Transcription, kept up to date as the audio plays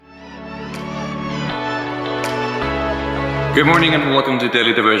Good morning and welcome to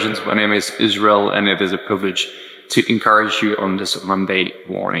Daily Devotions. My name is Israel and it is a privilege to encourage you on this Monday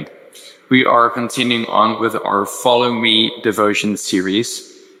morning. We are continuing on with our Follow Me devotion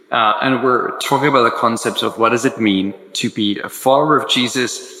series and we're talking about the concepts of what does it mean to be a follower of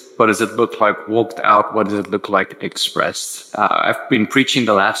Jesus. What does it look like walked out? What does it look like expressed? I've been preaching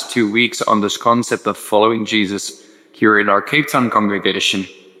the last 2 weeks on this concept of following Jesus here in our Cape Town congregation.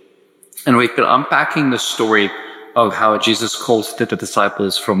 And we've been unpacking the story of how Jesus calls the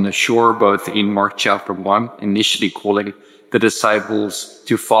disciples from the shore, both in Mark chapter 1, initially calling the disciples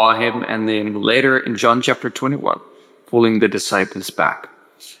to follow him, and then later in John chapter 21, pulling the disciples back.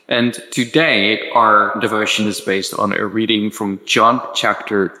 And today, our devotion is based on a reading from John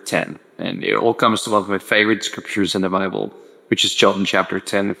chapter 10. And it all comes to one of my favorite scriptures in the Bible, which is John chapter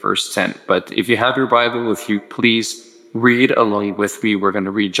 10, verse 10. But if you have your Bible with you, please read along with me. We're going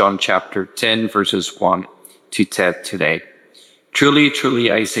to read John chapter 10, verses 1 to 10 today. Truly,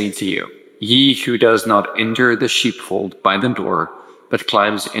 truly, I say to you, he who does not enter the sheepfold by the door, but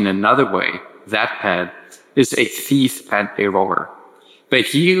climbs in another way, that man is a thief and a robber. But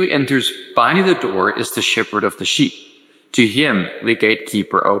he who enters by the door is the shepherd of the sheep. To him the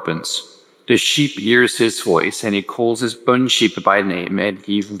gatekeeper opens. The sheep hears his voice, and he calls his own sheep by name, and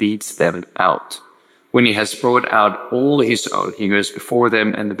he leads them out. When he has brought out all his own, he goes before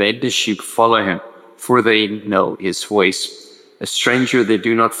them, and the sheep follow him, for they know his voice. A stranger they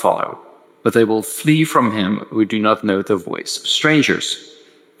do not follow, but they will flee from him who do not know the voice of strangers.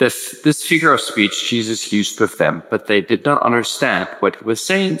 This figure of speech Jesus used with them, but they did not understand what he was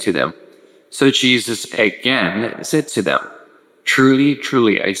saying to them. So Jesus again said to them, Truly,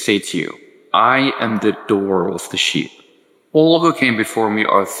 truly, I say to you, I am the door of the sheep. All who came before me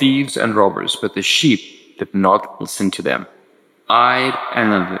are thieves and robbers, but the sheep did not listen to them. I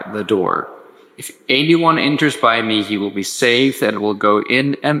am the door. If anyone enters by me, he will be saved and will go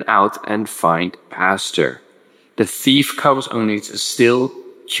in and out and find pasture. The thief comes only to steal,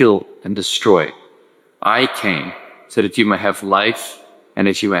 kill, and destroy. I came so that you may have life and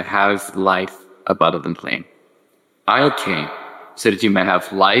that you may have life abundantly. I came so that you may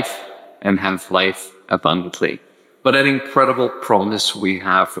have life and have life abundantly. What an incredible promise we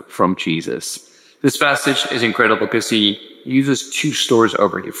have from Jesus. This passage is incredible because he uses two stories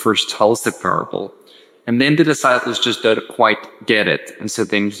over. He first tells the parable, and then the disciples just don't quite get it. And so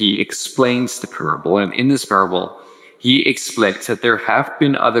then he explains the parable. And in this parable, he explains that there have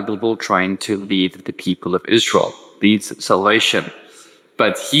been other people trying to lead the people of Israel, lead salvation.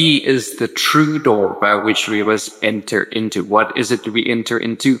 But he is the true door by which we must enter into. What is it we enter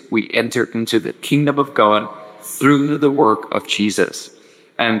into? We enter into the kingdom of God through the work of Jesus.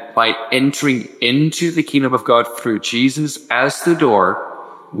 And by entering into the kingdom of God through Jesus as the door,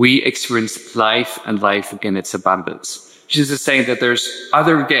 we experience life and life in its abundance. Jesus is saying that there's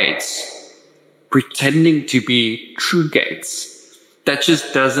other gates pretending to be true gates. That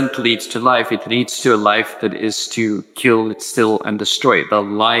just doesn't lead to life. It leads to a life that is to kill, steal, and destroy. The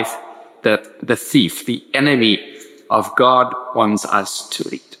life that the thief, the enemy of God, wants us to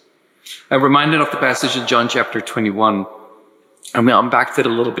lead. I'm reminded of the passage in John chapter 21. And we unpacked it a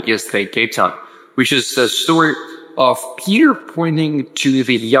little bit yesterday at Cape Town, which is the story of Peter pointing to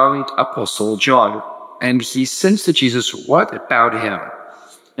the young apostle John. And he says to Jesus, what about him?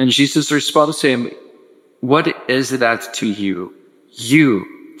 And Jesus responds to him, what is that to you? You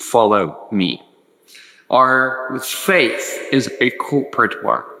follow me. Our faith is a corporate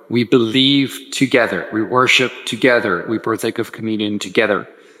one. We believe together. We worship together. We partake of communion together.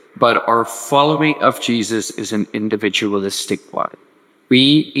 But our following of Jesus is an individualistic one.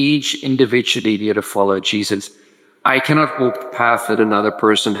 We each individually need to follow Jesus. I cannot walk the path that another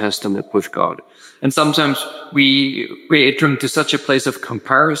person has to live with God. And sometimes we enter into such a place of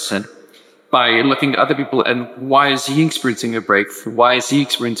comparison by looking at other people and why is he experiencing a breakthrough? Why is he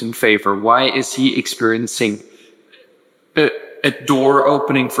experiencing favor? Why is he experiencing a door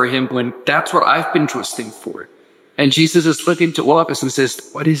opening for him when that's what I've been trusting for? And Jesus is looking to all of us and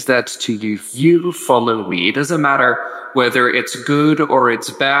says, what is that to you? You follow me. It doesn't matter whether it's good or it's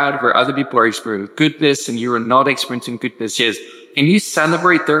bad, where other people are experiencing goodness and you are not experiencing goodness. Yes. And you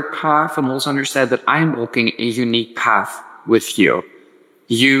celebrate their path and also understand that I'm walking a unique path with you.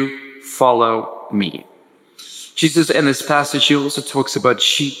 You follow me. Jesus in this passage, he also talks about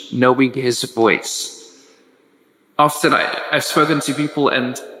sheep knowing his voice. Often I've spoken to people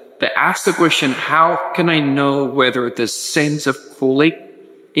and they ask the question, how can I know whether the sense of calling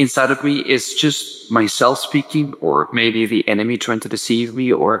inside of me is just myself speaking, or maybe the enemy trying to deceive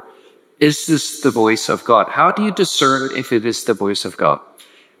me, or is this the voice of God? How do you discern if it is the voice of God?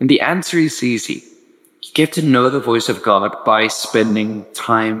 And the answer is easy. You get to know the voice of God by spending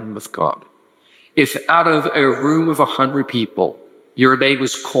time with God. If out of a room of 100 people, your name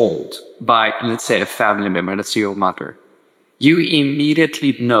was called by, let's say, a family member, let's say your mother, you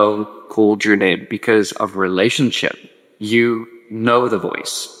immediately called your name because of relationship. You know the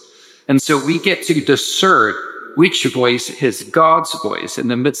voice. And so we get to discern which voice is God's voice in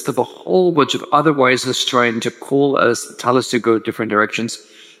the midst of a whole bunch of other voices trying to call us, tell us to go different directions,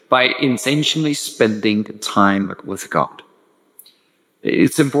 by intentionally spending time with God.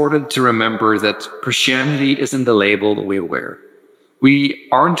 It's important to remember that Christianity isn't the label that we wear. We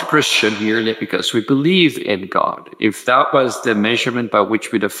aren't Christian merely because we believe in God. If that was the measurement by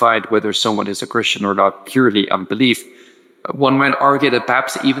which we defined whether someone is a Christian or not, purely unbelief, one might argue that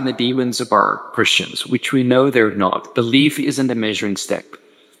perhaps even the demons are Christians, which we know they're not. Belief isn't a measuring stick.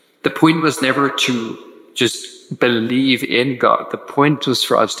 The point was never to just believe in God. The point was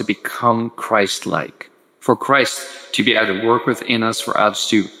for us to become Christ-like, for Christ to be able to work within us, for us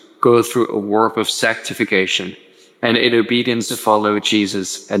to go through a work of sanctification and in obedience to follow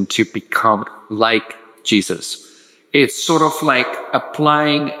Jesus and to become like Jesus. It's sort of like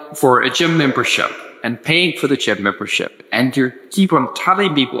applying for a gym membership and paying for the gym membership. And you keep on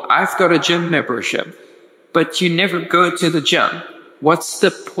telling people, I've got a gym membership, but you never go to the gym. What's the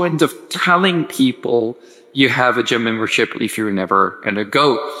point of telling people you have a gym membership if you're never going to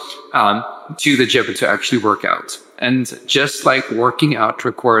go to the gym to actually work out? And just like working out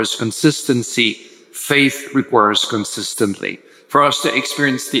requires consistency, faith requires consistently. For us to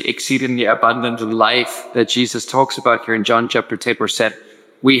experience the exceedingly abundant life that Jesus talks about here in John chapter 10, verse 10,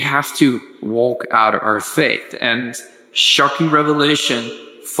 we have to walk out our faith. And shocking revelation,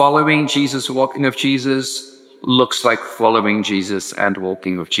 following Jesus, walking of Jesus, looks like following Jesus and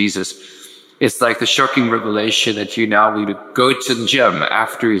walking with Jesus. It's like the shocking revelation that you now need to go to the gym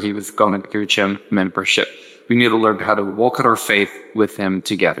after you've gone into your gym membership. We need to learn how to walk out our faith with him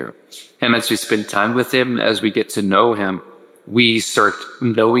together. And as we spend time with him, as we get to know him, we start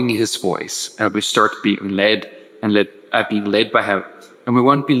knowing his voice and we start being led by him. And we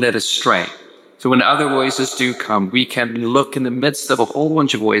won't be led astray. So when other voices do come, we can look in the midst of a whole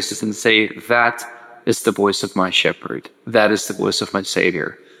bunch of voices and say, that is the voice of my shepherd. That is the voice of my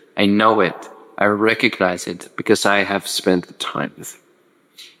Savior. I know it. I recognize it because I have spent time with him.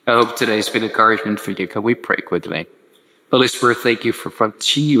 I hope today's been encouragement for you. Can we pray quickly? Holy Spirit, thank you for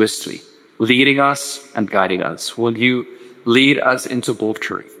continuously leading us and guiding us. Will you lead us into bold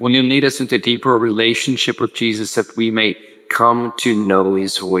truth? Will you lead us into a deeper relationship with Jesus that we may come to know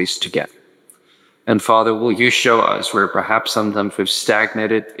his voice together? And Father, will you show us where perhaps sometimes we've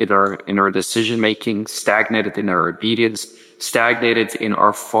stagnated in our decision-making, stagnated in our obedience, stagnated in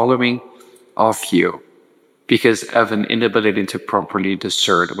our following of you because of an inability to properly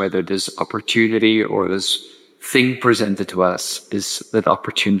discern whether this opportunity or this thing presented to us is that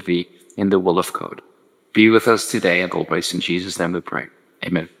opportunity in the will of God. Be with us today and always. In Jesus' name we pray.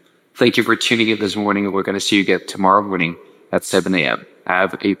 Amen. Thank you for tuning in this morning. We're going to see you again tomorrow morning at 7 a.m.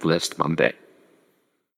 Have a blessed Monday.